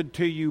attested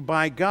to you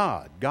by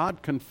God.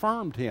 God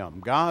confirmed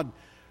him. God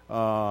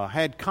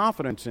had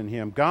confidence in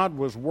him. God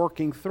was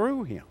working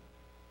through him.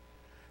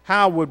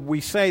 How would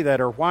we say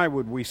that, or why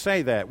would we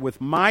say that?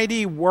 With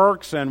mighty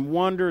works and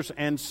wonders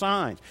and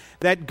signs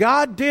that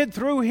God did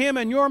through him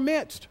in your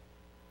midst.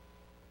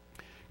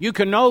 You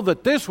can know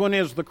that this one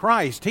is the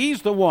Christ.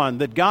 He's the one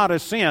that God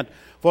has sent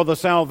for the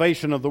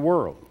salvation of the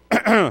world.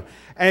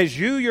 As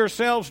you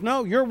yourselves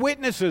know, you're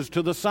witnesses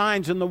to the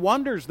signs and the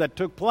wonders that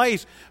took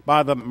place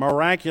by the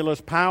miraculous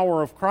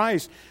power of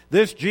Christ.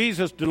 This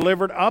Jesus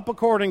delivered up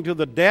according to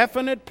the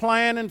definite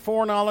plan and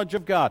foreknowledge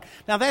of God.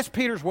 Now that's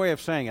Peter's way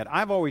of saying it.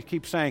 I've always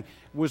keep saying,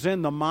 was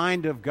in the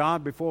mind of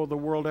God before the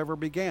world ever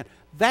began.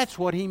 That's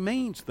what he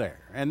means there.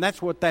 And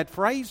that's what that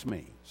phrase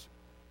means.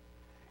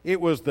 It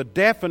was the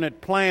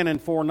definite plan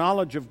and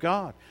foreknowledge of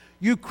God.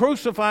 You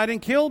crucified and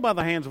killed by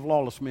the hands of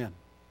lawless men.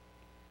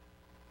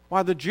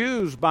 Why, the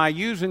Jews, by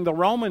using the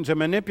Romans and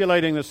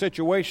manipulating the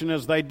situation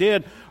as they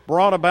did,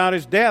 brought about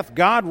his death.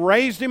 God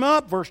raised him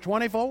up, verse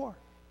 24,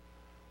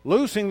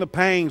 loosing the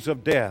pangs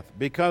of death,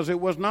 because it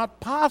was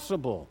not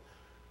possible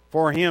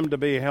for him to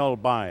be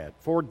held by it.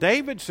 For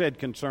David said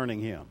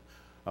concerning him,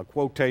 a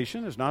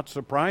quotation is not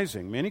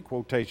surprising. Many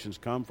quotations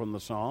come from the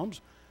Psalms.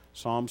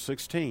 Psalm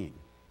 16.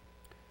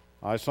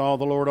 I saw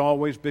the Lord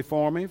always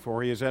before me,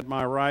 for he is at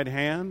my right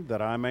hand,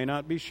 that I may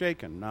not be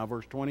shaken. Now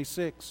verse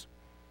 26.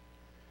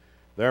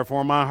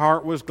 Therefore my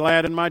heart was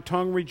glad and my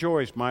tongue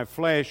rejoiced. My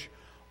flesh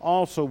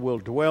also will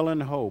dwell in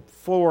hope.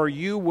 For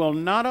you will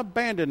not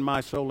abandon my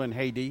soul in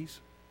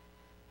Hades.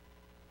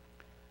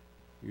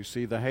 You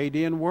see, the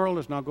Hadean world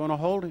is not going to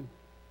hold him.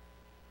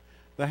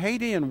 The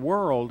Hadean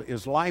world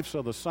is life's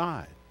other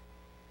side.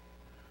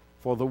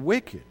 For the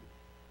wicked,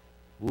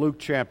 Luke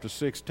chapter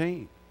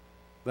 16,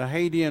 the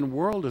Hadean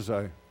world is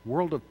a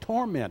world of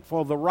torment.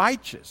 For the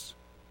righteous,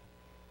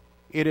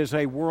 it is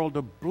a world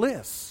of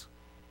bliss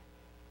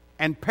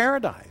and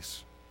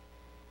paradise.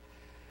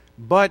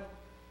 But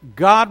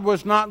God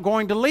was not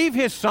going to leave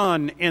his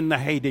Son in the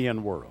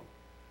Hadean world.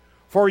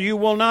 For you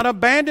will not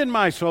abandon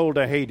my soul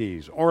to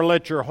Hades, or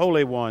let your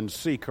Holy One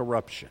see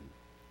corruption.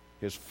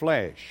 His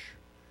flesh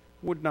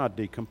would not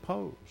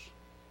decompose.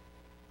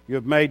 You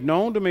have made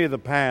known to me the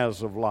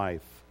paths of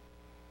life.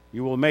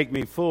 You will make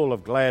me full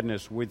of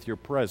gladness with your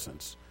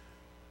presence.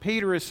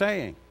 Peter is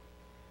saying,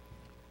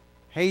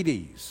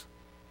 Hades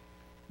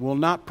will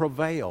not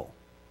prevail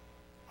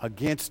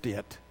against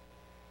it.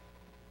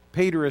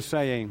 Peter is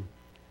saying,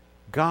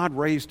 God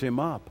raised him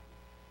up,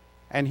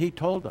 and he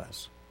told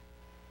us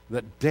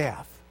that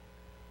death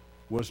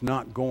was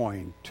not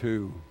going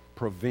to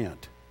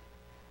prevent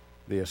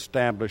the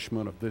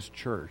establishment of this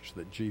church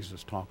that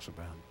Jesus talks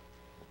about.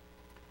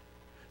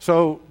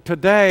 So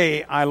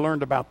today I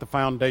learned about the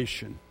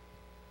foundation,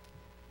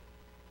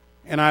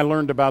 and I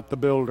learned about the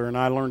builder, and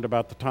I learned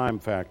about the time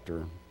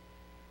factor.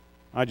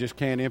 I just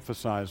can't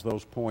emphasize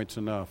those points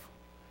enough.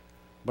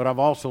 But I've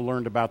also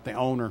learned about the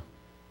owner.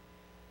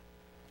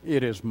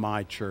 It is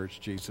my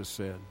church, Jesus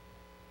said.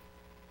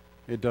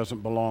 It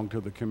doesn't belong to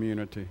the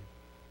community.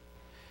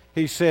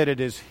 He said it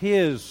is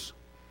his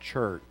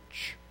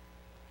church.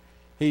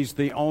 He's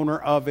the owner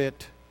of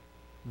it,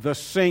 the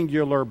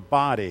singular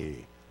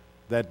body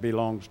that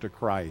belongs to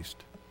Christ.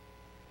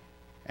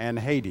 And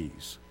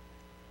Hades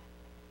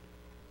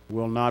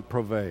will not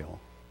prevail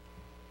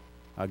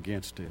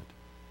against it.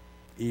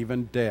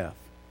 Even death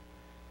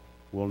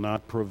will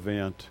not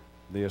prevent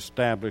the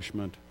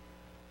establishment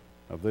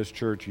of this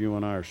church you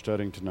and I are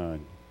studying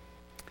tonight.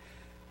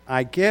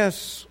 I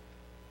guess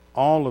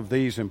all of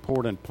these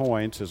important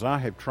points, as I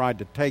have tried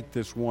to take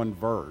this one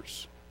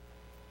verse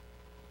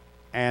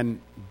and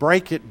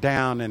break it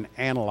down and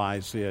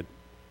analyze it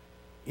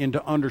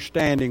into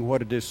understanding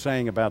what it is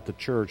saying about the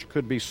church,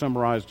 could be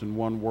summarized in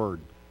one word.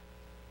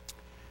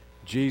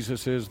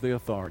 Jesus is the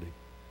authority.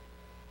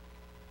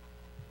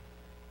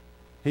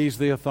 He's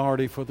the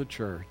authority for the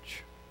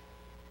church.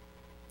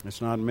 It's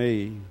not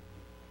me.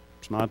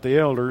 It's not the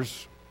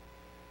elders.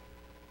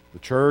 The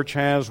church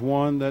has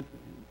one that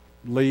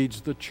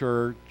leads the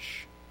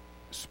church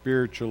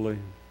spiritually,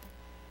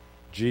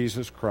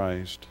 Jesus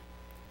Christ.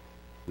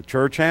 The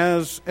church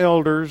has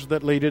elders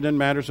that lead it in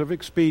matters of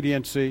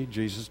expediency.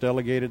 Jesus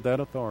delegated that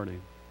authority.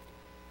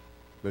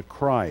 But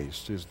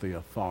Christ is the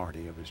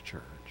authority of his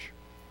church.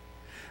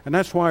 And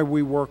that's why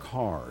we work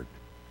hard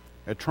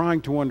at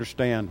trying to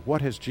understand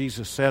what has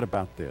Jesus said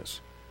about this.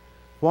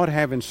 What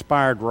have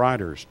inspired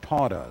writers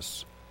taught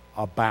us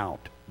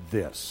about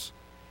this?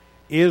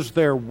 Is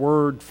there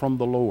word from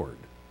the Lord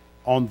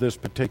on this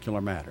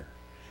particular matter?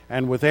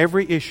 And with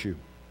every issue,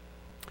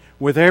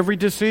 with every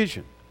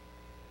decision,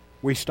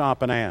 we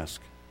stop and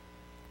ask,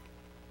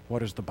 what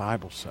does the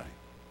Bible say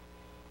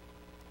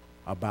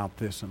about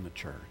this in the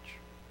church?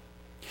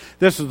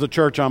 This is the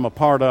church I'm a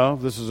part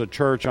of. This is a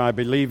church I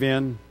believe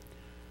in.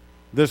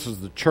 This is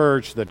the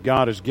church that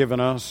God has given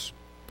us.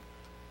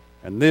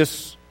 And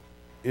this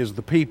is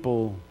the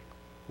people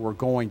who are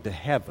going to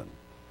heaven,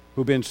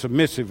 who've been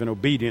submissive and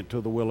obedient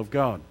to the will of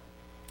God.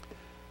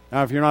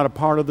 Now, if you're not a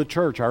part of the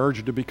church, I urge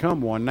you to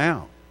become one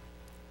now.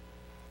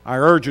 I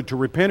urge you to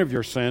repent of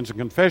your sins and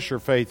confess your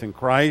faith in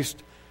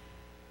Christ.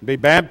 Be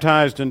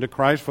baptized into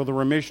Christ for the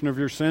remission of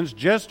your sins,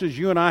 just as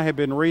you and I have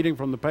been reading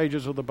from the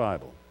pages of the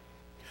Bible.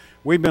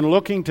 We've been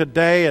looking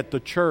today at the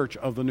church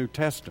of the New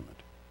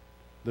Testament,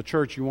 the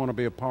church you want to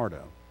be a part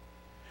of.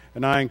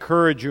 And I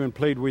encourage you and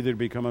plead with you to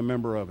become a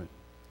member of it.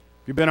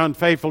 If you've been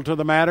unfaithful to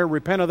the matter,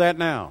 repent of that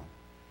now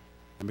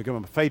and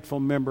become a faithful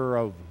member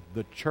of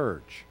the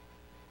church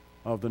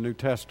of the New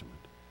Testament.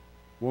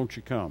 Won't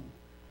you come?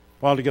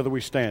 While together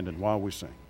we stand and while we sing.